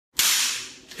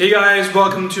Hey guys,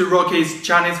 welcome to Rocky's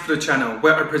Chinese food channel,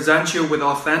 where I present you with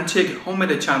authentic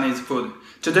homemade Chinese food.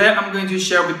 Today I'm going to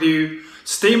share with you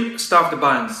steamed stuffed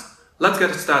buns. Let's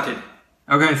get started.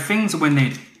 Okay, things we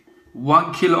need: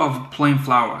 1 kilo of plain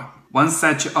flour, 1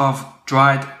 sachet of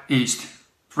dried yeast,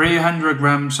 300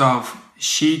 grams of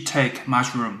shii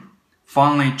mushroom,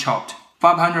 finely chopped,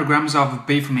 500 grams of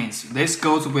beef mince. This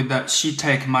goes with the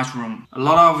shii mushroom. A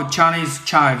lot of Chinese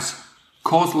chives,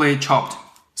 coarsely chopped.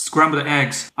 Scrambled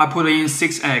eggs. I put in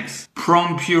 6 eggs.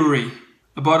 Prawn puree.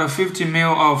 About 50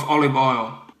 ml of olive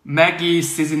oil. Maggi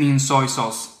seasoning soy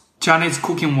sauce. Chinese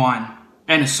cooking wine.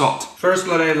 And salt. First,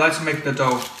 let's make the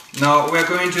dough. Now we're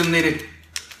going to need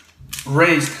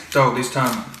raised dough this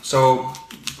time. So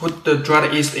put the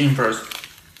dried yeast in first.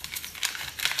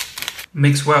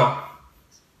 Mix well.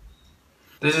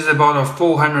 This is about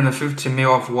 450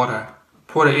 ml of water.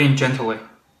 Put it in gently.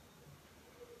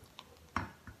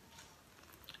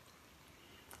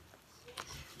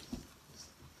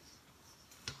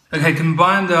 Okay,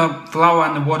 combine the flour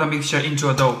and the water mixture into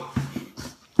a dough.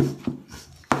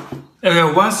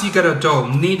 Okay, once you get a dough,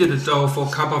 knead the dough for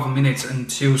a couple of minutes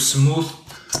until smooth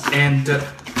and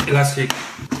elastic.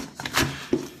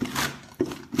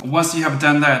 Once you have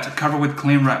done that, cover with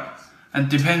cling wrap. And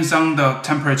depends on the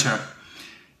temperature.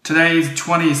 Today is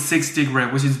 26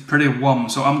 degrees, which is pretty warm,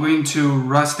 so I'm going to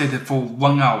rest it for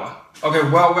 1 hour. Okay,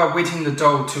 while we're waiting the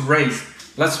dough to raise,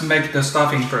 let's make the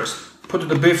stuffing first. Put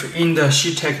the beef in the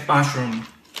shii mushroom.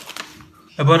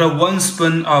 About 1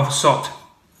 spoon of salt.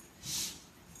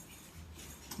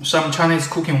 Some Chinese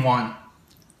cooking wine.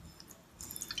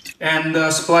 And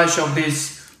a splash of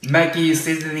this Maggi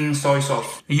seasoning soy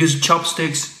sauce. Use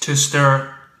chopsticks to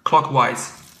stir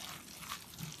clockwise.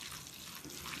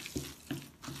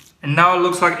 And now it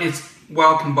looks like it's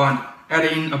well combined.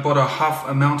 Add in about a half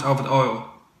amount of the oil.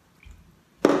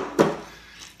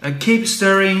 And keep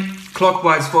stirring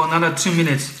clockwise for another 2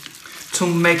 minutes to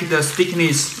make the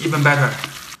stickiness even better.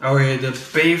 Okay, the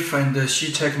beef and the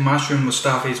shii mushroom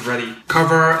stuff is ready.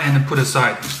 Cover and put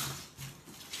aside.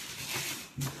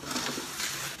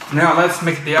 Now let's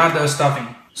make the other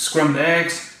stuffing. Scrambled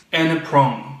eggs and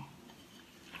prawn.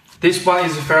 This one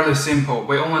is fairly simple.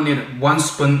 We only need 1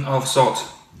 spoon of salt.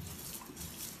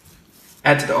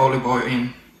 Add the olive oil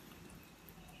in.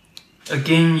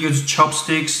 Again, use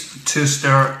chopsticks to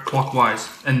stir clockwise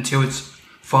until it's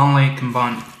finely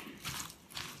combined.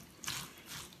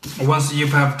 Once you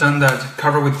have done that,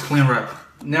 cover with cling wrap.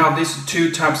 Now these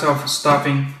 2 types of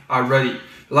stuffing are ready.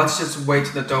 Let's just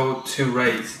wait the dough to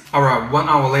raise. Alright, 1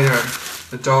 hour later,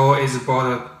 the dough is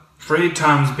about 3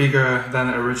 times bigger than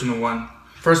the original one.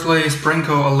 Firstly,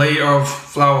 sprinkle a layer of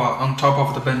flour on top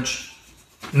of the bench.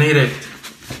 Knead it.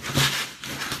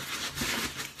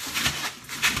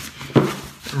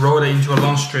 Roll it into a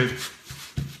long strip.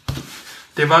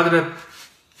 Divide it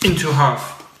into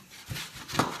half.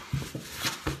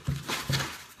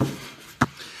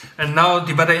 And now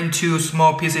divide it into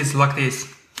small pieces like this.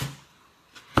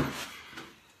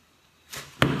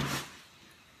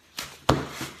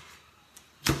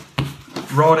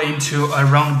 Roll it into a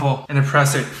round ball and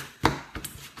press it.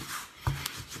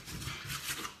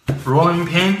 Rolling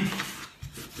pin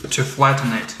to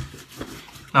flatten it.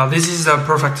 Now this is the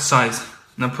perfect size.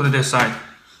 Now put it aside.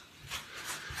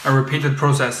 A repeated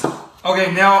process.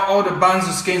 Okay, now all the buns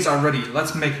skins are ready.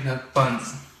 Let's make the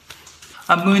buns.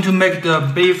 I'm going to make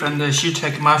the beef and the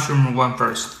shii mushroom one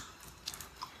first.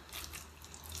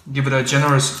 Give it a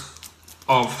generous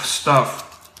of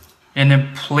stuff and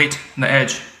then plate the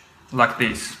edge like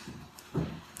this.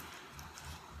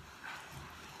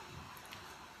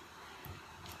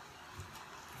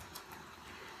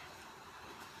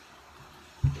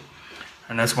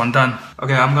 And that's one done.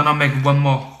 Okay, I'm gonna make one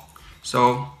more.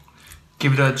 So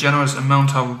give it a generous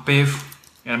amount of beef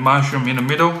and mushroom in the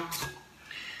middle.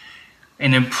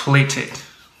 And then plate it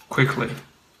quickly.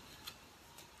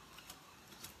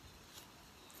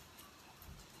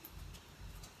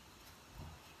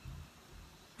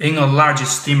 In a large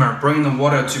steamer, bring the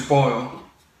water to boil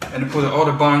and put all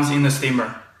the buns in the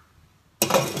steamer.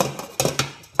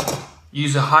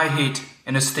 Use a high heat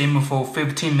and steam for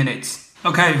 15 minutes.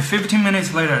 Okay, 15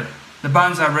 minutes later, the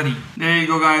buns are ready. There you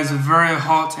go guys, very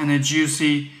hot and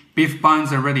juicy beef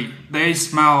buns are ready. They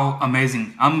smell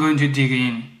amazing. I'm going to dig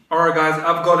in. Alright guys,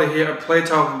 I've got here a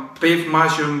plate of beef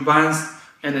mushroom buns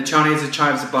and the Chinese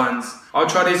chives buns. I'll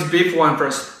try this beef one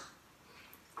first.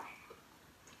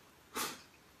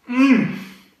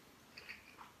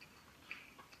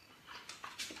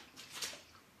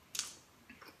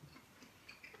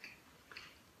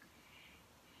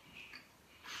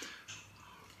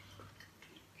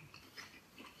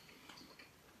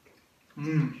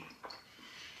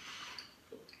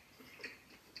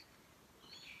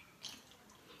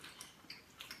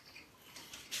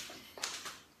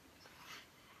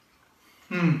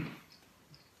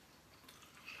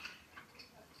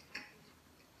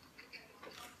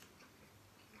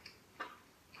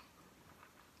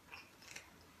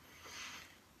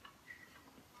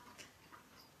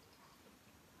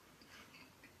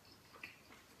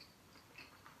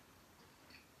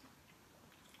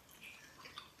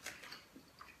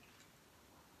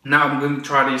 Now I'm going to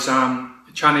try this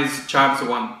Chinese chives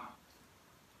one.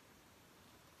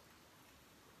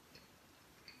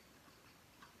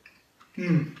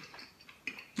 Mmm.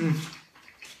 Mmm.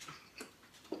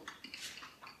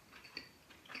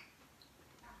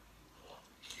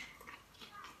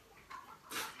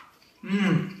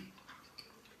 Mmm.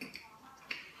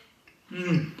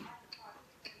 Mmm.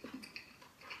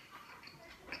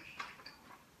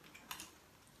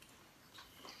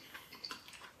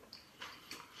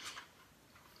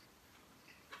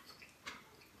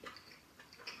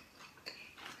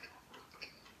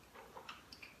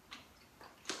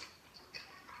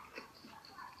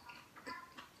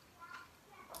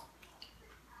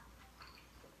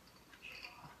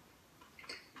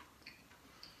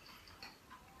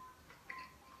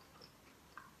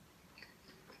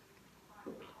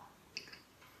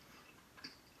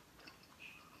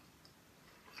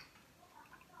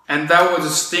 And that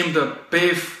was steamed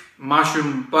beef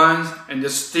mushroom buns and the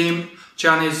steamed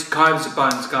Chinese chives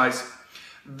buns, guys.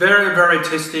 Very, very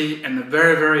tasty and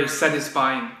very, very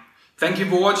satisfying. Thank you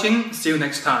for watching. See you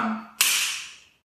next time.